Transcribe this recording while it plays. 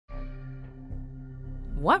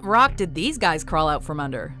What rock did these guys crawl out from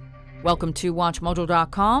under? Welcome to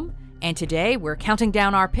WatchMojo.com, and today we're counting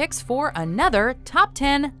down our picks for another Top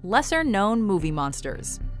 10 Lesser-Known Movie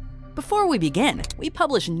Monsters. Before we begin, we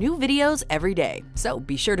publish new videos every day, so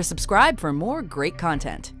be sure to subscribe for more great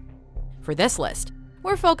content. For this list,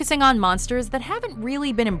 we're focusing on monsters that haven't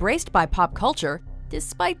really been embraced by pop culture,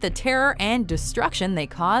 despite the terror and destruction they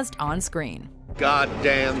caused on screen.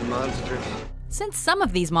 Goddamn monsters. Since some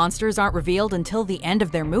of these monsters aren't revealed until the end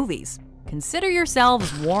of their movies, consider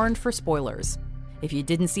yourselves warned for spoilers. If you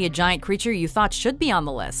didn't see a giant creature you thought should be on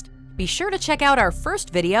the list, be sure to check out our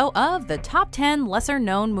first video of the top 10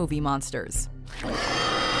 lesser-known movie monsters.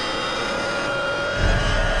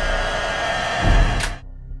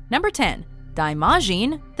 Number 10.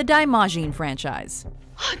 Daimajin, the Daimajin franchise.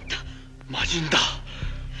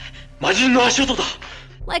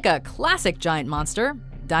 Like a classic giant monster,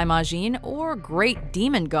 Daimajin, or Great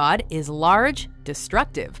Demon God, is large,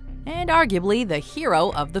 destructive, and arguably the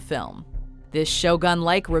hero of the film. This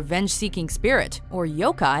shogun-like revenge-seeking spirit, or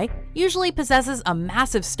yokai, usually possesses a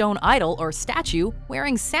massive stone idol or statue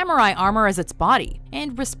wearing samurai armor as its body,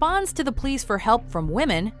 and responds to the pleas for help from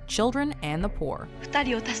women, children, and the poor.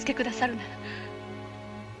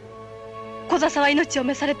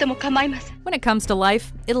 When it comes to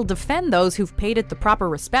life, it'll defend those who've paid it the proper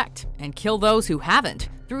respect, and kill those who haven't,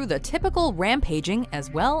 through the typical rampaging as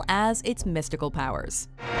well as its mystical powers.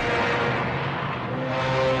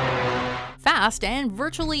 Fast and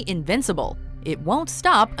virtually invincible, it won't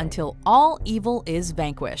stop until all evil is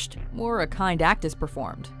vanquished, or a kind act is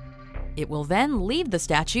performed. It will then leave the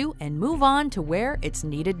statue and move on to where it's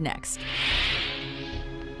needed next.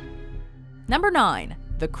 Number 9.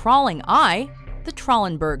 The Crawling Eye, the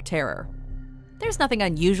Trollenberg Terror. There's nothing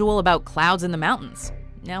unusual about clouds in the mountains.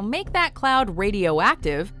 Now make that cloud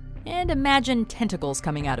radioactive and imagine tentacles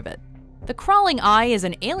coming out of it. The Crawling Eye is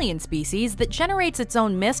an alien species that generates its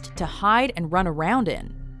own mist to hide and run around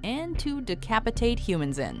in, and to decapitate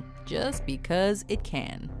humans in, just because it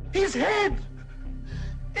can. His head!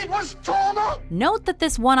 It was torn off! Note that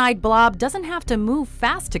this one-eyed blob doesn't have to move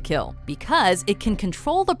fast to kill, because it can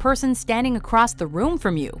control the person standing across the room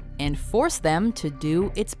from you, and force them to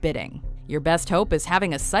do its bidding. Your best hope is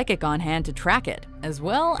having a psychic on hand to track it, as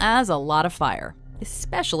well as a lot of fire,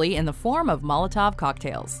 especially in the form of Molotov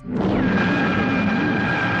cocktails.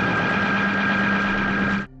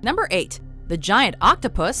 Number 8. The giant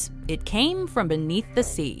octopus, it came from beneath the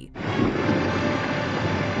sea.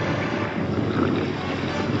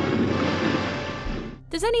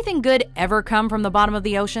 Does anything good ever come from the bottom of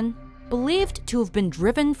the ocean? Believed to have been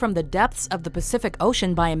driven from the depths of the Pacific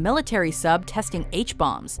Ocean by a military sub testing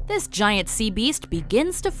H-bombs, this giant sea beast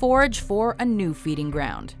begins to forage for a new feeding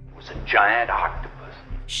ground. It was a giant octopus.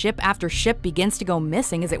 Ship after ship begins to go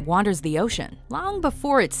missing as it wanders the ocean. Long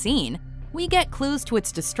before it's seen, we get clues to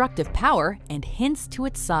its destructive power and hints to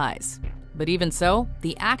its size. But even so,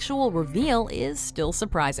 the actual reveal is still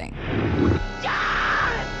surprising.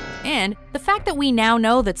 And the fact that we now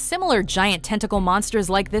know that similar giant tentacle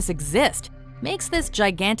monsters like this exist makes this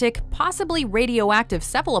gigantic, possibly radioactive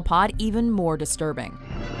cephalopod even more disturbing.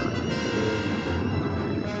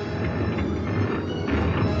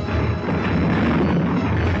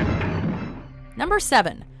 Number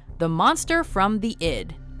 7. The monster from the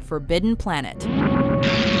id, Forbidden Planet.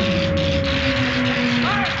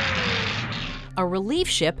 A relief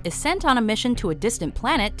ship is sent on a mission to a distant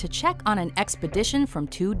planet to check on an expedition from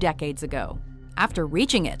 2 decades ago. After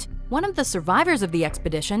reaching it, one of the survivors of the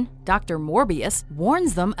expedition, Dr. Morbius,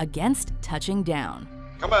 warns them against touching down.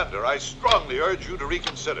 Commander, I strongly urge you to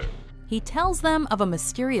reconsider. He tells them of a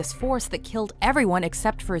mysterious force that killed everyone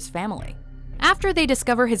except for his family. After they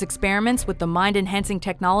discover his experiments with the mind-enhancing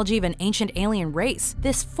technology of an ancient alien race,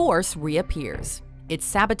 this force reappears. It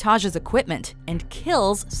sabotages equipment and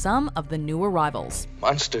kills some of the new arrivals.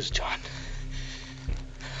 Monsters, John.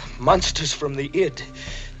 Monsters from the id.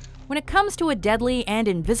 When it comes to a deadly and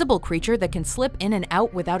invisible creature that can slip in and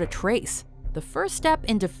out without a trace, the first step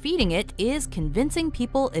in defeating it is convincing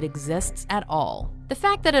people it exists at all. The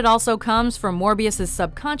fact that it also comes from Morbius's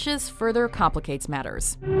subconscious further complicates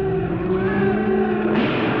matters.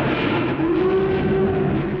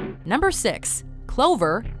 Number 6.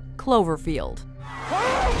 Clover, Cloverfield.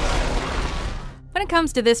 When it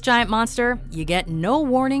comes to this giant monster, you get no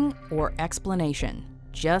warning or explanation,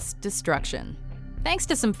 just destruction. Thanks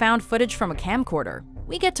to some found footage from a camcorder,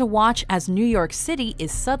 we get to watch as New York City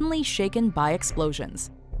is suddenly shaken by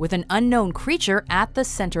explosions, with an unknown creature at the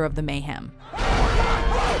center of the mayhem.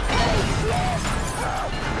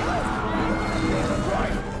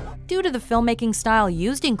 Due to the filmmaking style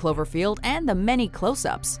used in Cloverfield and the many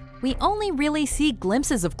close-ups, We only really see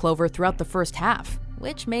glimpses of Clover throughout the first half,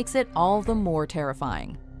 which makes it all the more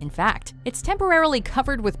terrifying. In fact, it's temporarily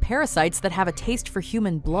covered with parasites that have a taste for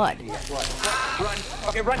human blood. Run.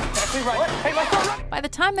 Okay, run. Actually, run. Hey, let's go, run. By the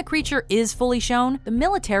time the creature is fully shown, the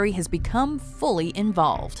military has become fully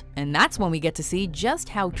involved. And that's when we get to see just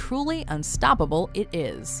how truly unstoppable it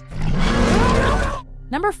is.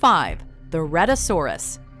 Number 5. The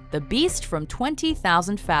Rhedosaurus, the beast from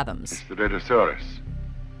 20,000 Fathoms. It's the Rhedosaurus.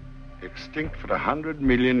 Extinct for 100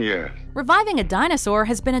 million years. Reviving a dinosaur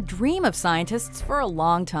has been a dream of scientists for a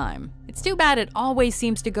long time. It's too bad it always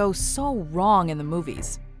seems to go so wrong in the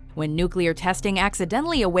movies. When nuclear testing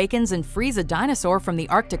accidentally awakens and frees a dinosaur from the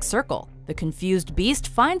Arctic Circle, the confused beast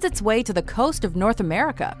finds its way to the coast of North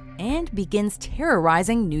America and begins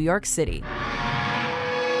terrorizing New York City.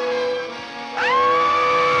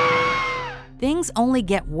 Things only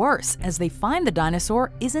get worse as they find the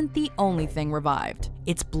dinosaur isn't the only thing revived.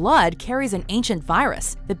 Its blood carries an ancient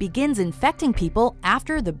virus that begins infecting people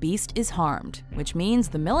after the beast is harmed, which means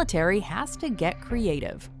the military has to get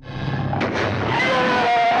creative.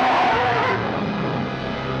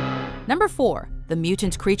 Number 4. The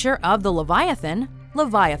mutant creature of the Leviathan,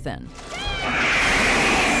 Leviathan.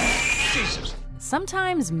 Jesus.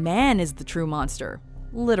 Sometimes man is the true monster,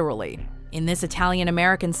 literally. In this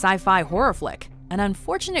Italian-American sci-fi horror flick, an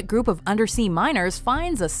unfortunate group of undersea miners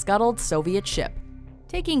finds a scuttled Soviet ship.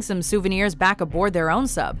 Taking some souvenirs back aboard their own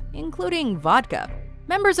sub, including vodka,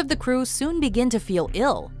 members of the crew soon begin to feel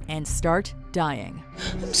ill and start dying.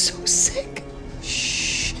 I'm so sick.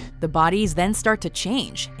 Shh. The bodies then start to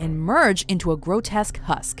change and merge into a grotesque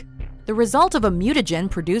husk, the result of a mutagen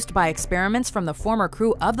produced by experiments from the former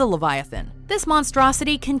crew of the Leviathan. This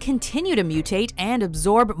monstrosity can continue to mutate and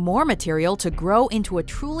absorb more material to grow into a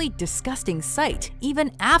truly disgusting sight,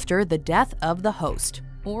 even after the death of the host,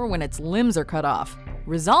 or when its limbs are cut off,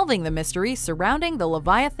 resolving the mystery surrounding the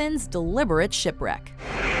Leviathan's deliberate shipwreck.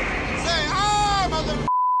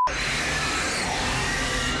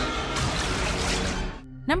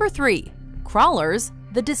 Number 3. Crawlers,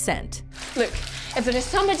 the Descent. Look, if there is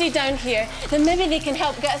somebody down here, then maybe they can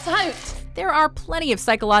help get us out. There are plenty of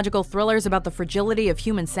psychological thrillers about the fragility of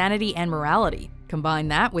human sanity and morality. Combine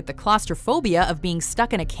that with the claustrophobia of being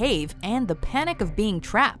stuck in a cave and the panic of being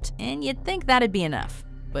trapped, and you'd think that'd be enough.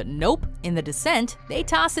 But nope, in The Descent, they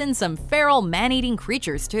toss in some feral man-eating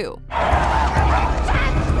creatures too.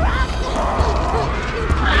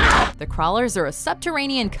 The crawlers are a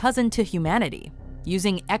subterranean cousin to humanity.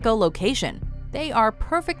 Using echolocation, they are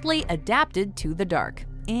perfectly adapted to the dark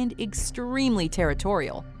and extremely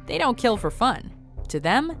territorial. They don't kill for fun. To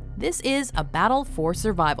them, this is a battle for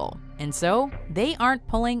survival, and so they aren't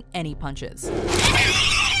pulling any punches.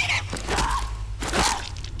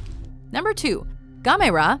 Number 2.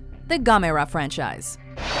 Gamera, the Gamera franchise.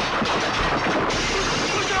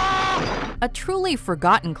 A truly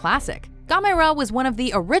forgotten classic, Gamera was one of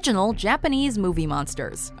the original Japanese movie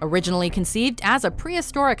monsters. Originally conceived as a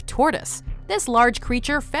prehistoric tortoise, this large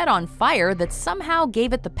creature fed on fire that somehow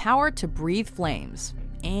gave it the power to breathe flames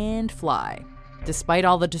and fly. Despite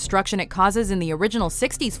all the destruction it causes in the original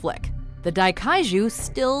 60s flick, the Daikaiju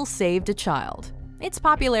still saved a child. Its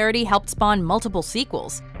popularity helped spawn multiple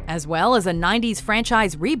sequels, as well as a 90s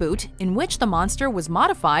franchise reboot in which the monster was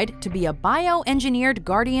modified to be a bioengineered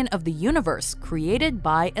guardian of the universe created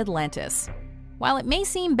by Atlantis. While it may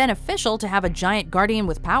seem beneficial to have a giant guardian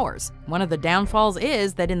with powers, one of the downfalls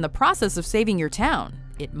is that in the process of saving your town,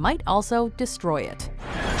 it might also destroy it.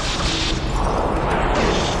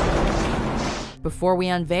 Before we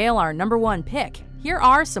unveil our number 1 pick, here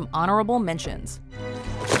are some honorable mentions.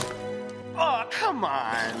 Oh, come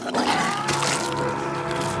on.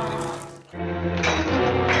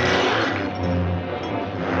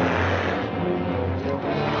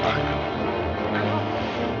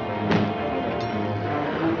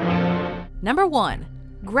 Number 1.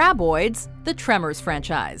 Graboids, the Tremors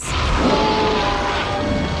franchise.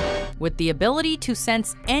 With the ability to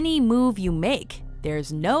sense any move you make,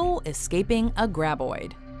 there's no escaping a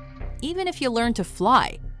graboid. Even if you learn to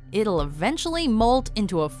fly, it'll eventually molt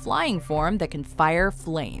into a flying form that can fire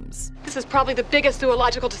flames. This is probably the biggest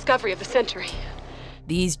zoological discovery of the century.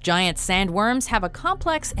 These giant sandworms have a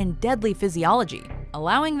complex and deadly physiology,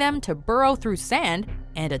 allowing them to burrow through sand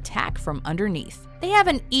and attack from underneath. They have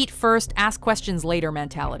an eat first, ask questions later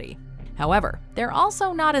mentality. However, they're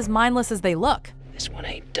also not as mindless as they look. This one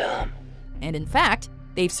ain't dumb. And in fact,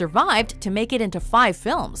 they've survived to make it into 5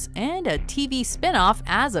 films and a TV spin-off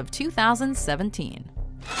as of 2017.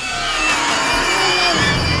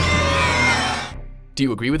 Do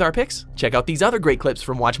you agree with our picks? Check out these other great clips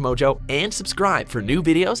from WatchMojo and subscribe for new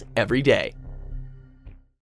videos every day.